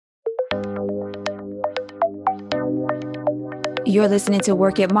You're listening to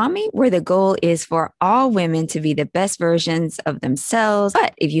Work It Mommy, where the goal is for all women to be the best versions of themselves.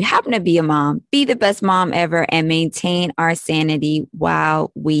 But if you happen to be a mom, be the best mom ever and maintain our sanity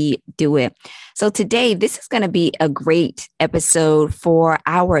while we do it. So today, this is going to be a great episode for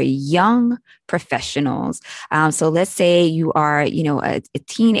our young professionals. So let's say you are, a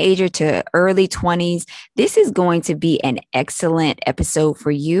teenager to early 20s. This is going to be an excellent episode for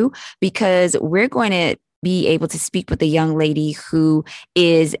you because we're going to be able to speak with a young lady who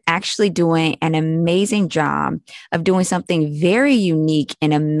is actually doing an amazing job of doing something very unique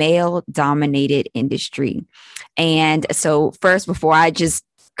in a male-dominated industry. And so first, before I just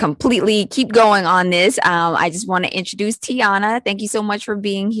completely keep going on this, I just want to introduce Tiana. Thank you so much for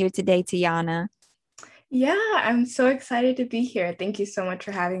being here today, Tiana. Yeah, I'm so excited to be here. Thank you so much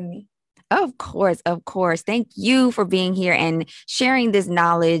for having me. Of course, of course. Thank you for being here and sharing this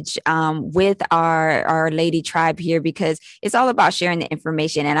knowledge with our lady tribe here, because it's all about sharing the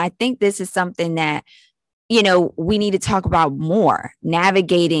information. And I think this is something that, we need to talk about more,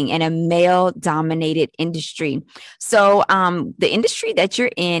 navigating in a male dominated industry. So the industry that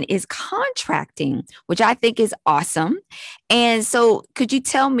you're in is contracting, which I think is awesome. And so could you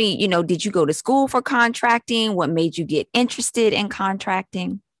tell me, did you go to school for contracting? What made you get interested in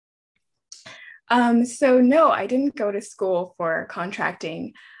contracting? So no, I didn't go to school for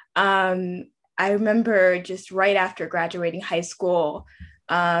contracting. I remember just right after graduating high school,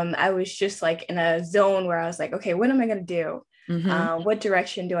 I was just like in a zone where I was like, okay, what am I going to do? Mm-hmm. What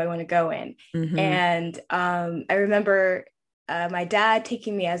direction do I want to go in? Mm-hmm. And I remember my dad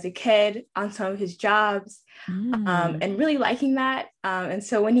taking me as a kid on some of his jobs Mm. and really liking that. And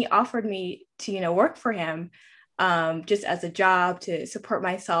so when he offered me to, work for him, just as a job to support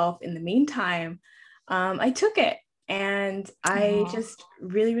myself in the meantime, I took it and I Oh, just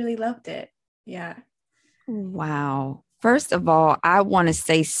really, really loved it. Yeah. wow. First of all, I want to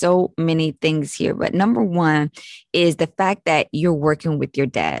say so many things here, but number one is the fact that you're working with your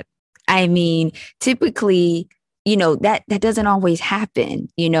dad. I mean, typically, that doesn't always happen,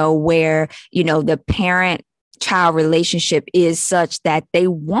 where, the parent child relationship is such that they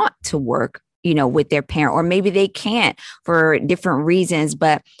want to work, with their parent, or maybe they can't for different reasons.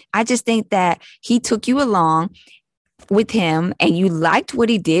 But I just think that he took you along with him and you liked what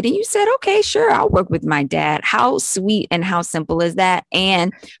he did and you said, okay, sure, I'll work with my dad. How sweet and how simple is that?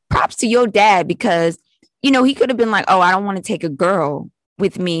 And props to your dad, because he could have been like, oh, I don't want to take a girl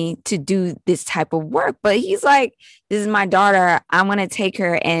with me to do this type of work, but he's like, this is my daughter, I'm going to take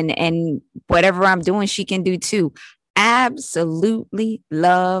her, and whatever I'm doing she can do too. Absolutely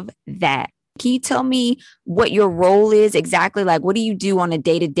love that. Can you tell me what your role is exactly? Like, what do you do on a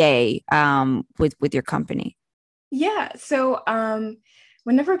day to day with your company? Yeah. So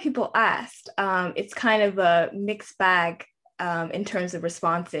whenever people asked, it's kind of a mixed bag in terms of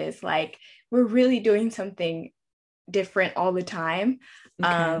responses. Like we're really doing something different all the time.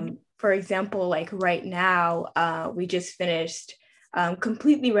 Okay. For example, like right now, we just finished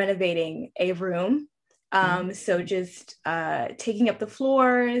completely renovating a room. Mm. So just taking up the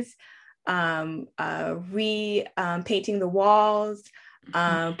floors, painting the walls,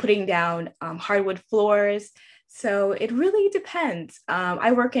 putting down hardwood floors. So it really depends.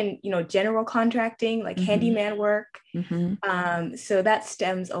 I work in, general contracting, like Mm-hmm. handyman work. Mm-hmm. So that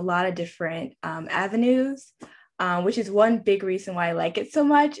stems a lot of different avenues, which is one big reason why I like it so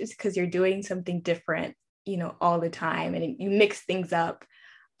much, is because you're doing something different, all the time, and you mix things up,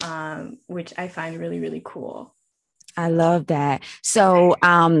 which I find really, really cool. I love that. So,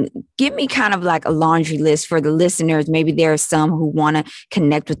 give me kind of like a laundry list for the listeners. Maybe there are some who want to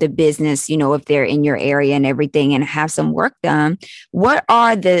connect with the business, if they're in your area and everything and have some work done. What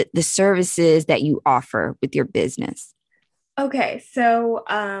are the services that you offer with your business? Okay, so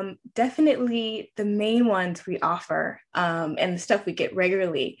definitely the main ones we offer and the stuff we get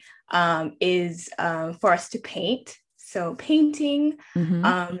regularly is for us to paint. So painting,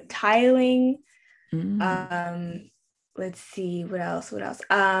 Mm-hmm. tiling, Mm. um, let's see, what else? What else?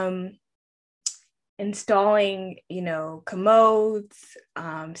 Installing, commodes,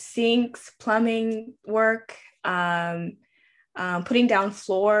 sinks, plumbing work, putting down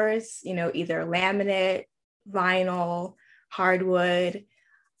floors, either laminate, vinyl, hardwood.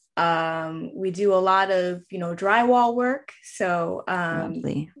 We do a lot of, drywall work. So,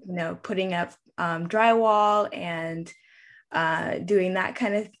 Lovely. putting up drywall and doing that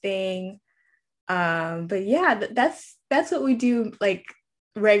kind of thing. But yeah, that's what we do like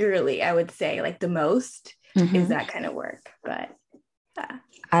regularly, I would say, like the most is Mm-hmm. that kind of work. But yeah.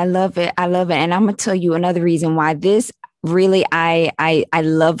 I love it. I love it. And I'm gonna tell you another reason why this really I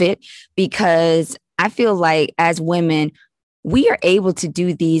love it, because I feel like as women, we are able to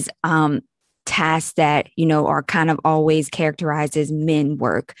do these tasks that, you know, are kind of always characterized as men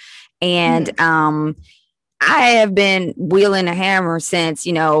work. And I have been wielding a hammer since,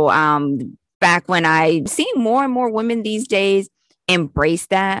 you know, back when I see more and more women these days embrace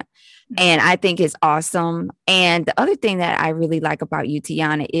that. And I think it's awesome. And the other thing that I really like about you,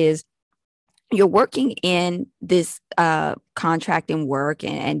 Tiana, is you're working in this contracting work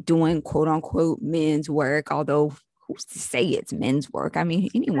and doing quote unquote men's work, although who's to say it's men's work? I mean,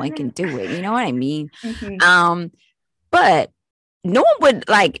 anyone can do it. You know what I mean? But no one would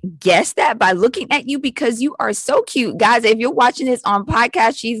like guess that by looking at you because you are so cute. Guys, if you're watching this on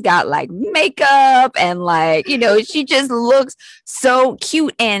podcast, she's got like makeup and like, you know, she just looks so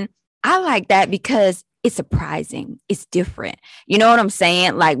cute. And I like that because it's surprising. It's different. You know what I'm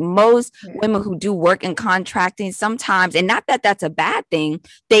saying? Like most women who do work in contracting sometimes, and not that that's a bad thing,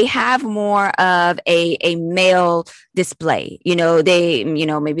 they have more of a male display. You know,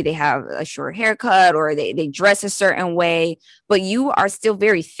 maybe they have a short haircut or they dress a certain way, but you are still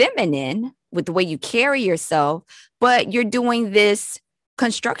very feminine with the way you carry yourself, but you're doing this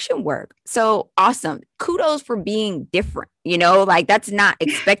construction work. So awesome. Kudos for being different. You know, like that's not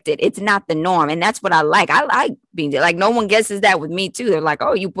expected. It's not the norm. And that's what I like. I like being like, no one guesses that with me too. They're like,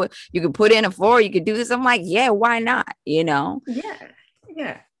 oh, you can put in a floor, you could do this. I'm like, yeah, why not? You know?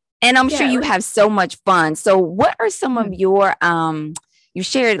 Yeah. And I'm sure you have so much fun. So what are some of your, you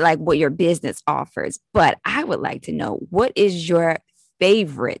shared like what your business offers, but I would like to know, what is your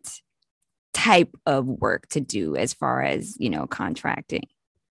favorite type of work to do as far as, you know, contracting?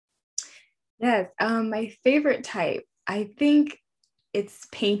 Yes, my favorite type, I think it's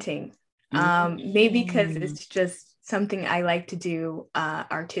painting. Maybe because it's just something I like to do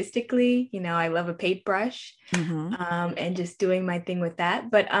artistically. You know, I love a paintbrush and just doing my thing with that.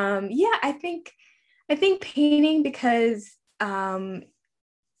 But yeah, I think painting because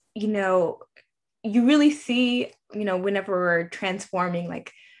you know, you really see, you know, whenever we're transforming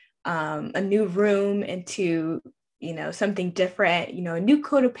like a new room into, you know, something different, you know, a new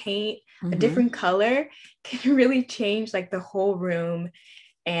coat of paint, a different color can really change like the whole room.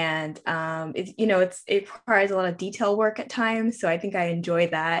 And it's, you know, it requires a lot of detail work at times. So I think I enjoy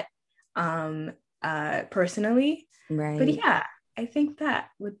that personally. Right. But yeah, I think that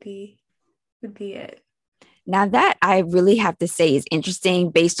would be it. Now that I really have to say is interesting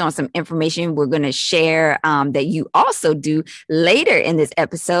based on some information we're going to share that you also do later in this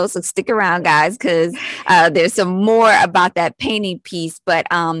episode. So stick around, guys, because there's some more about that painting piece. But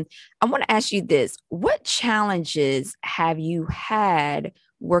I want to ask you this. What challenges have you had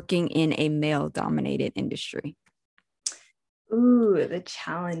working in a male-dominated industry? Ooh, the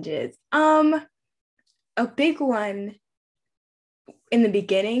challenges. A big one in the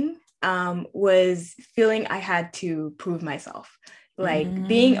beginning was feeling I had to prove myself. Like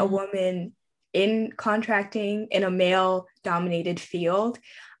being a woman in contracting in a male dominated field,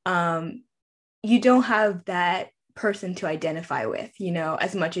 you don't have that person to identify with, you know,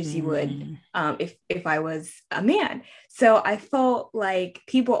 as much as you would if I was a man. So I felt like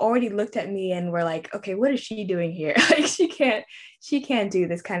people already looked at me and were like, okay, what is she doing here? Like she can't do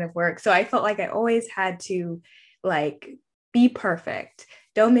this kind of work. So I felt like I always had to like be perfect.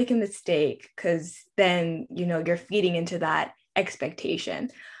 Don't make a mistake, because then, you know, you're feeding into that expectation.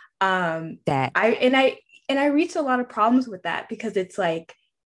 I reached a lot of problems with that, because it's like,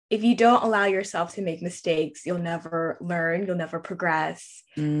 if you don't allow yourself to make mistakes, you'll never learn, you'll never progress.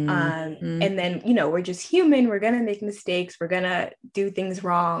 And then, you know, we're just human. We're going to make mistakes. We're going to do things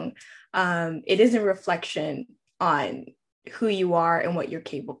wrong. It is a reflection on who you are and what you're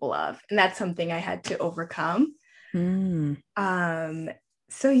capable of. And that's something I had to overcome.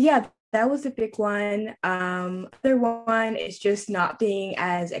 So yeah, that was a big one. Other one is just not being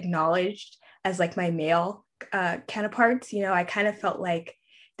as acknowledged as like my male counterparts. You know, I kind of felt like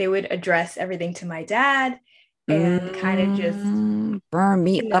they would address everything to my dad and kind of just burn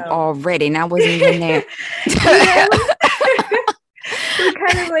me up already. And I wasn't even there. They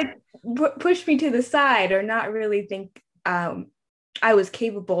kind of like push me to the side, or not really think I was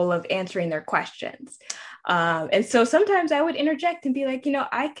capable of answering their questions. And so sometimes I would interject and be like, you know,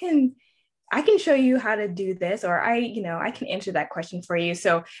 I can show you how to do this, or I can answer that question for you.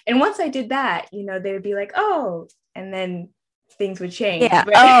 So, and once I did that, you know, they would be like, oh, and then things would change. Yeah.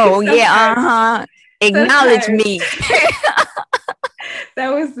 Oh, yeah. Acknowledge me. That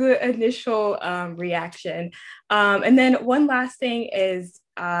was the initial reaction. And then one last thing is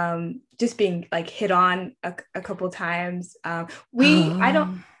just being like hit on a couple times. I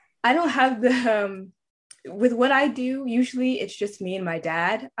don't have with what I do, usually it's just me and my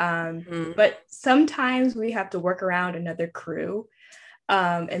dad. Mhm. But sometimes we have to work around another crew.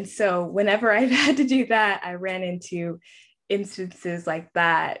 And so whenever I've had to do that, I ran into instances like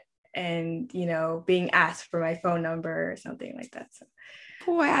that and, being asked for my phone number or something like that. So,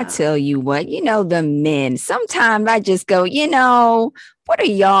 Boy, I um, tell you what, the men, sometimes I just go, what are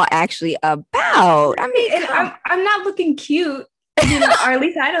y'all actually about? I mean, and I'm not looking cute, or at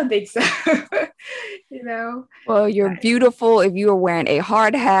least I don't think so. you know, well, you're but, beautiful if you are wearing a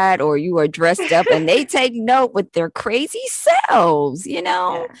hard hat or you are dressed up and they take note with their crazy selves.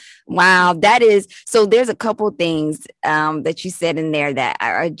 yeah. Wow, that is so there's a couple things that you said in there that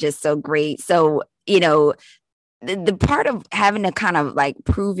are just so great. So, the part of having to kind of like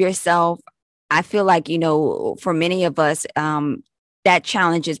prove yourself, I feel like, for many of us, that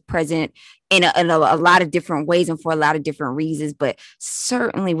challenge is present in a lot of different ways and for a lot of different reasons, but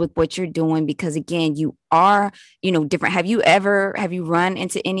certainly with what you're doing, because again, you are, different. Have you run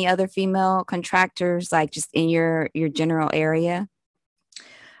into any other female contractors, like just in your general area,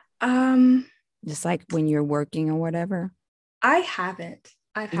 Um, just like when you're working or whatever? I haven't.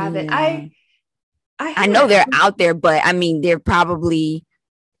 I haven't. Yeah. I I know they're haven't. out there, but I mean, they're probably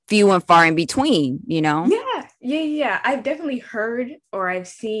few and far in between. Yeah. I've definitely heard or I've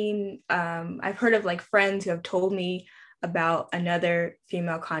seen, I've heard of like friends who have told me about another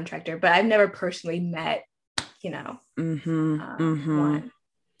female contractor, but I've never personally met, you know, Mm-hmm. Mm-hmm. one.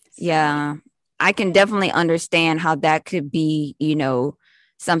 So, Yeah. I can definitely understand how that could be,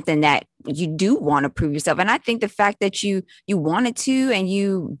 something that you do want to prove yourself. And I think the fact that you wanted to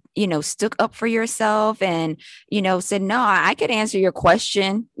and stuck up for yourself and, said, no, I could answer your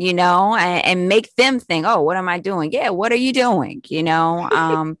question, and make them think, oh, what am I doing? Yeah, what are you doing?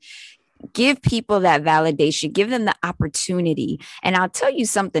 Give people that validation, give them the opportunity. And I'll tell you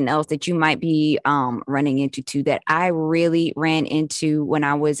something else that you might be running into too, that I really ran into when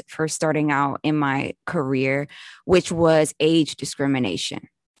I was first starting out in my career, which was age discrimination.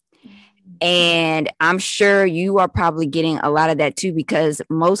 And I'm sure you are probably getting a lot of that too, because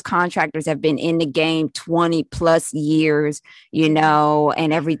most contractors have been in the game 20 plus years, and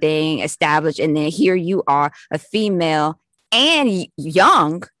everything established. And then here you are, a female and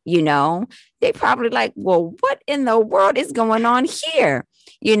young, they probably like, well, what in the world is going on here?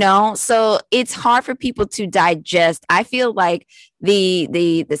 So it's hard for people to digest. I feel like the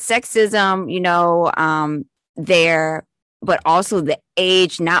sexism, there, but also the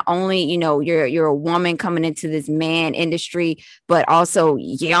age, not only, you're a woman coming into this man industry, but also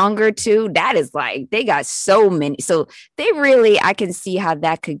younger too. That is like, they got so many. So they really, I can see how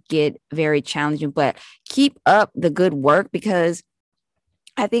that could get very challenging, but keep up the good work, because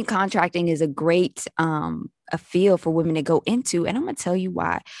I think contracting is a great, a field for women to go into. And I'm going to tell you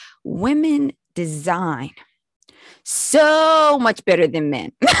why. Women design so much better than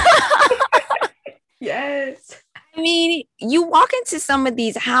men. yes. I mean, you walk into some of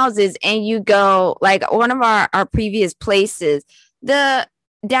these houses and you go, like one of our previous places, the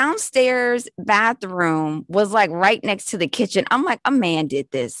downstairs bathroom was like right next to the kitchen. I'm like, a man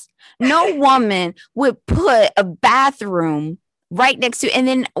did this. No woman would put a bathroom right next to, and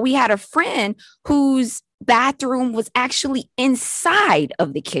then we had a friend whose bathroom was actually inside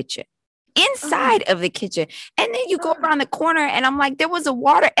of the kitchen. Inside of the kitchen. And then you go around the corner, and I'm like, there was a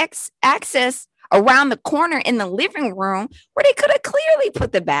water access around the corner in the living room where they could have clearly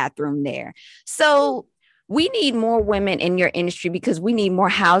put the bathroom there. So we need more women in your industry, because we need more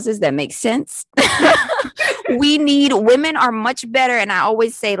houses that make sense. Women are much better. And I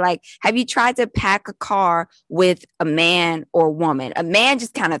always say, like, have you tried to pack a car with a man or woman? A man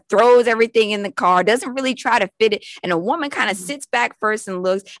just kind of throws everything in the car, doesn't really try to fit it. And a woman kind of sits back first and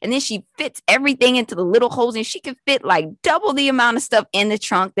looks, and then she fits everything into the little holes, and she can fit like double the amount of stuff in the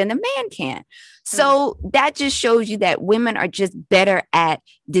trunk than a man can. So that just shows you that women are just better at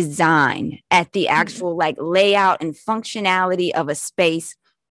design, at the actual like layout and functionality of a space.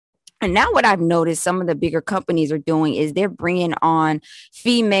 And now what I've noticed some of the bigger companies are doing is they're bringing on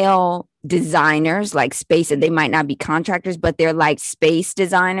female designers, like space, and they might not be contractors, but they're like space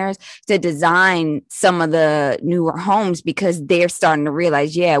designers to design some of the newer homes, because they're starting to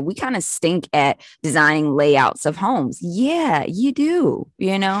realize, yeah, we kind of stink at designing layouts of homes. Yeah, you do,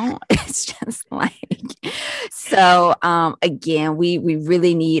 it's just like, so again, we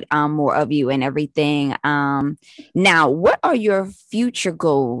really need more of you and everything. Now, what are your future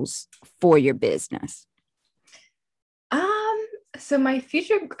goals for your business? So my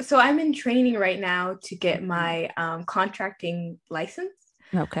future, so I'm in training right now to get my contracting license.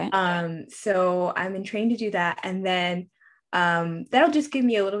 Okay. So I'm in training to do that, and then that'll just give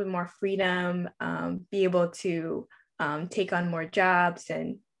me a little bit more freedom, be able to take on more jobs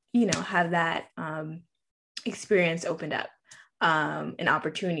and, have that experience opened up, an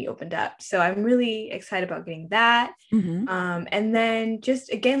opportunity opened up. So I'm really excited about getting that. Mm-hmm. And then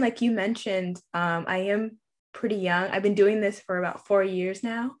just again, like you mentioned, I am pretty young. I've been doing this for about 4 years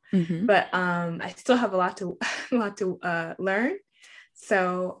now, Mm-hmm. but I still have a lot to learn.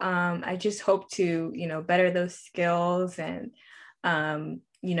 So I just hope to, better those skills and,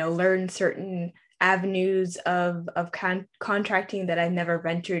 learn certain avenues of contracting that I've never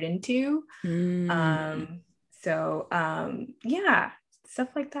ventured into. So yeah, stuff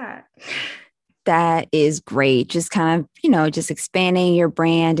like that. That is great. Just kind of, just expanding your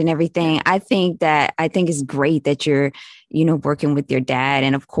brand and everything. I think it's great that you're, working with your dad.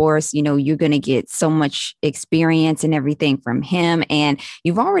 And of course, you're going to get so much experience and everything from him. And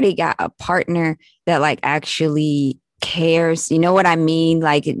you've already got a partner that like actually cares. You know what I mean?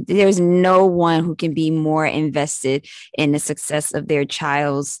 Like there's no one who can be more invested in the success of their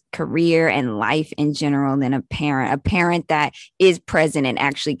child's career and life in general than a parent that is present and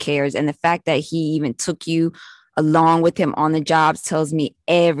actually cares. And the fact that he even took you along with him on the jobs tells me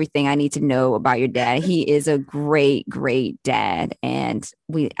everything I need to know about your dad. He is a great, great dad. And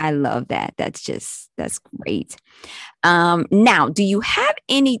I love that. That's great. Now, do you have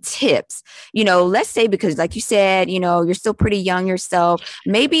any tips, let's say, because like you said, you're still pretty young yourself,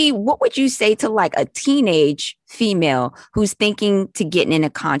 maybe what would you say to like a teenage female who's thinking to getting in a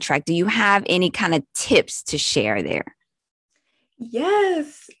contract? Do you have any kind of tips to share there?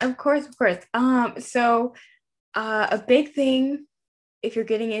 Yes, of course, of course. So a big thing if you're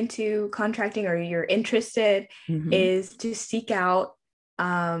getting into contracting or you're interested is to seek out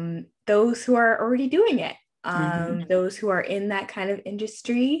those who are already doing it, those who are in that kind of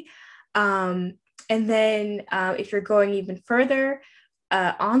industry. And then if you're going even further,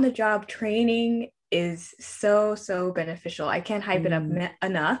 on the job training is so, so beneficial. I can't hype it up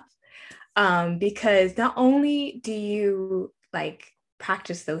enough, because not only do you like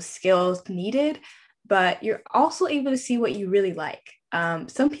practice those skills needed, but you're also able to see what you really like.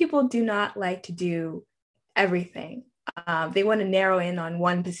 Some people do not like to do everything. They want to narrow in on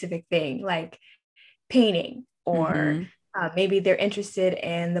one specific thing, like painting, or maybe they're interested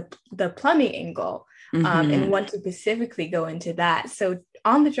in the plumbing angle, and want to specifically go into that. So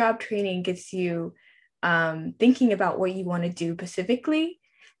on the job training gets you thinking about what you want to do specifically,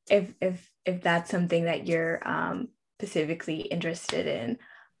 if that's something that you're specifically interested in.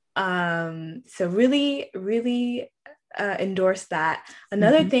 So really, really endorse that.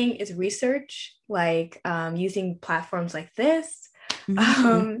 Another thing is research, like using platforms like this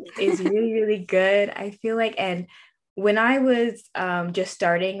is really, really good. I feel like, and when I was just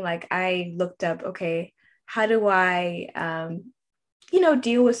starting, like I looked up, okay, how do I,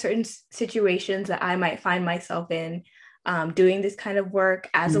 deal with certain situations that I might find myself in doing this kind of work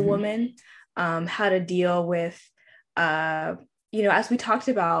as a woman, how to deal with as we talked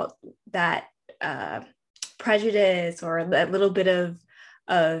about, that prejudice or that little bit of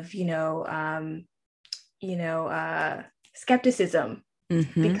skepticism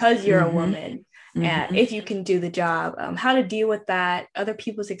because you're a woman. And if you can do the job, how to deal with that, other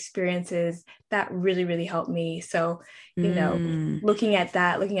people's experiences, that really, really helped me. So, looking at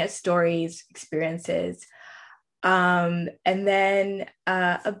that, looking at stories, experiences. And then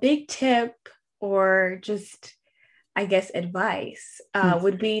a big tip, or just I guess advice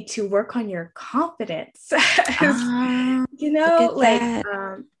would be to work on your confidence.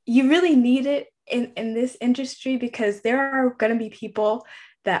 You really need it in this industry, because there are going to be people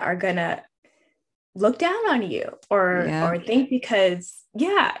that are going to look down on you or think because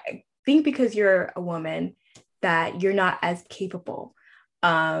you're a woman that you're not as capable,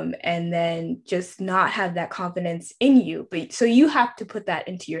 and then just not have that confidence in you. But so you have to put that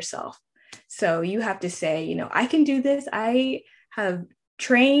into yourself. So you have to say, I can do this. I have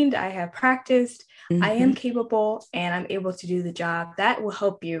trained, I have practiced, I am capable, and I'm able to do the job. That will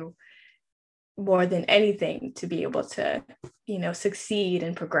help you more than anything to be able to, succeed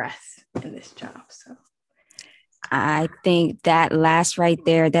and progress in this job. So I think that last right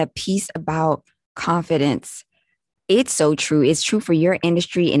there, that piece about confidence, it's so true. It's true for your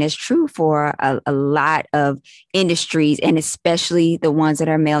industry, and it's true for a lot of industries, and especially the ones that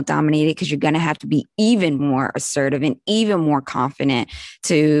are male dominated, because you're going to have to be even more assertive and even more confident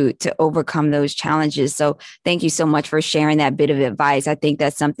to overcome those challenges. So thank you so much for sharing that bit of advice. I think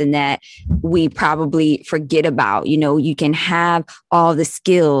that's something that we probably forget about. You can have all the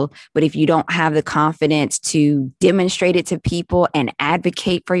skill, but if you don't have the confidence to demonstrate it to people and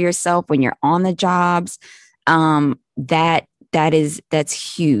advocate for yourself when you're on the jobs, That's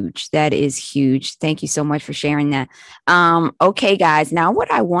huge. That is huge. Thank you so much for sharing that. Okay, guys. Now,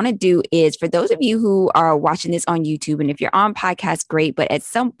 what I want to do is for those of you who are watching this on YouTube, and if you're on podcast, great. But at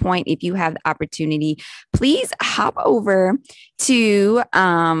some point, if you have the opportunity, please hop over to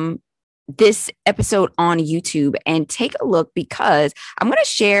this episode on YouTube and take a look, because I'm going to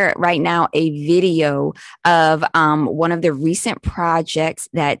share right now a video of one of the recent projects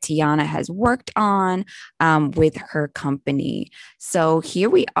that Tiana has worked on with her company. So here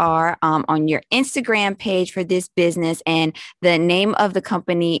we are on your Instagram page for this business, and the name of the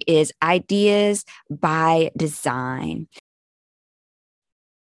company is Ideas by Design.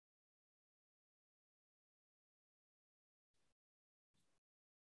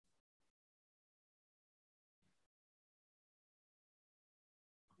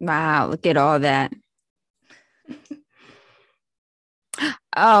 Wow, look at all that.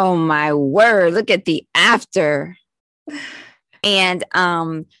 Oh my word, look at the after. And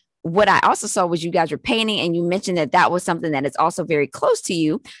what I also saw was you guys were painting, and you mentioned that that was something that is also very close to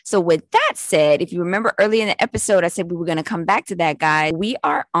you. So with that said, if you remember early in the episode, I said we were going to come back to that, guys. We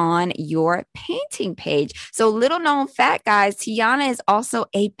are on your painting page. So little known fact, guys, Tiana is also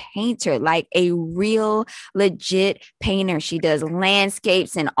a painter, like a real legit painter. She does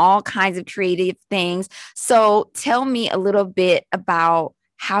landscapes and all kinds of creative things. So tell me a little bit about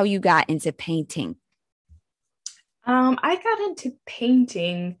how you got into painting. I got into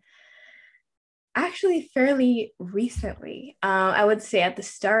painting actually fairly recently. I would say at the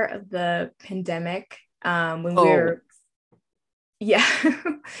start of the pandemic, when we were, yeah,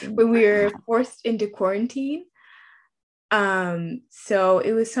 when we were forced into quarantine. So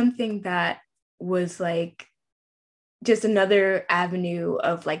it was something that was like just another avenue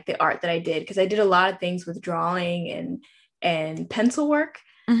of like the art that I did, because I did a lot of things with drawing and pencil work.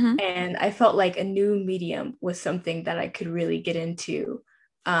 Mm-hmm. And I felt like a new medium was something that I could really get into.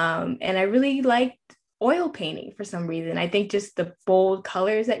 And I really liked oil painting for some reason. I think just the bold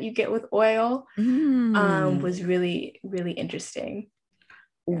colors that you get with oil was really, really interesting.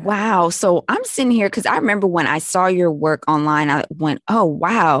 Wow. So I'm sitting here because I remember when I saw your work online, I went, oh,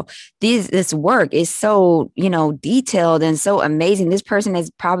 wow, this work is so, detailed and so amazing. This person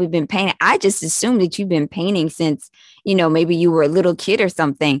has probably been painting. I just assumed that you've been painting since, maybe you were a little kid or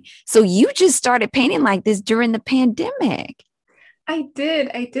something. So you just started painting like this during the pandemic. I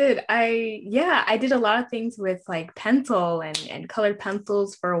did. I did a lot of things with like pencil and colored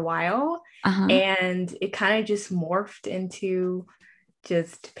pencils for a while. And it kind of just morphed into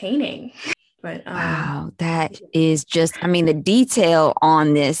just painting. But wow, that is just, the detail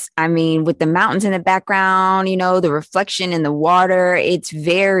on this, with the mountains in the background, the reflection in the water, it's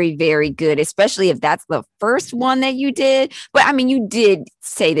very, very good, especially if that's the first one that you did. But you did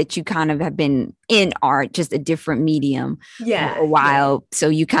say that you kind of have been in art, just a different medium for a while. Yeah. So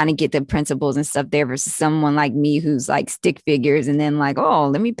you kind of get the principles and stuff there versus someone like me who's like stick figures and then like, oh,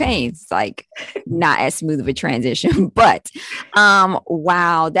 let me paint. It's like not as smooth of a transition. But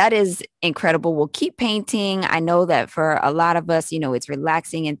wow, that is incredible. We'll keep painting. I know that for a lot of us, it's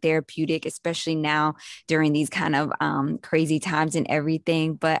relaxing and therapeutic, especially now during these kind of crazy times and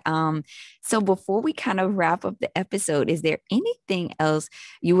everything. But so before we kind of wrap up the episode, is there anything else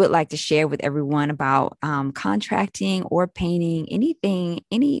you would like to share with everyone about contracting or painting? Anything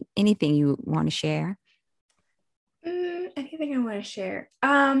you want to share? Anything I want to share?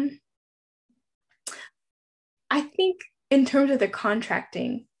 I think in terms of the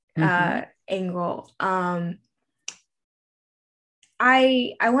contracting angle,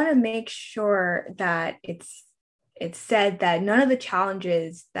 I want to make sure that it's said that none of the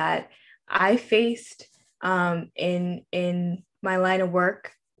challenges that I faced in my line of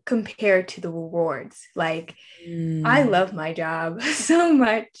work compared to the rewards. Like, I love my job so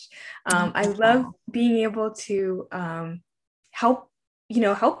much. I love being able to help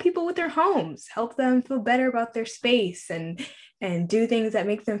people with their homes, help them feel better about their space and do things that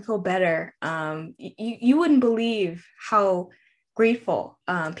make them feel better. You wouldn't believe how grateful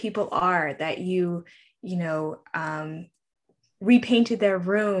people are that you repainted their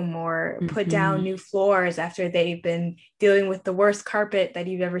room or put down new floors after they've been dealing with the worst carpet that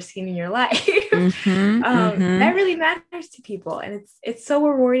you've ever seen in your life. That really matters to people, and it's so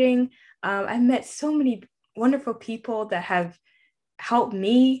rewarding. I've met so many wonderful people that have helped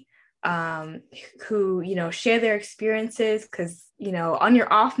me, who share their experiences, because on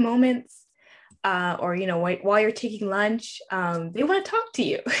your off moments, or while you're taking lunch, they want to talk to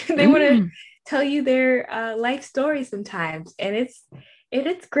you. They want to tell you their life story sometimes, and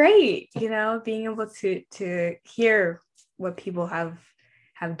it's great, being able to hear what people have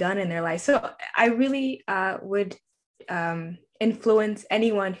have done in their life. So I really would influence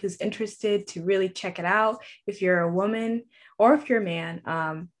anyone who's interested to really check it out. If you're a woman or if you're a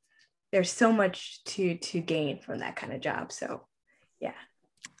man, there's so much to gain from that kind of job. So yeah.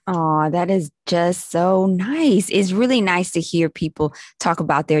 Oh, that is just so nice. It's really nice to hear people talk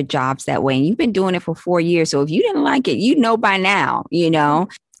about their jobs that way. And you've been doing it for 4 years. So if you didn't like it, you know by now,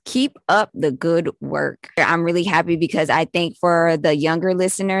 keep up the good work. I'm really happy because I think for the younger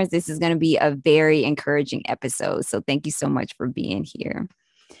listeners, this is going to be a very encouraging episode. So thank you so much for being here.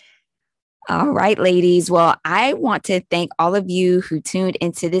 All right, ladies. Well, I want to thank all of you who tuned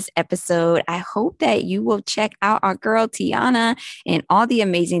into this episode. I hope that you will check out our girl, Tiana, and all the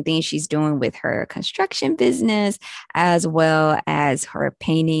amazing things she's doing with her construction business, as well as her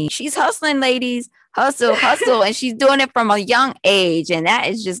painting. She's hustling, ladies. Hustle, hustle. And she's doing it from a young age. And that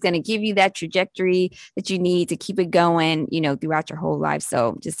is just going to give you that trajectory that you need to keep it going, throughout your whole life.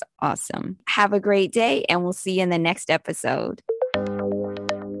 So just awesome. Have a great day, and we'll see you in the next episode.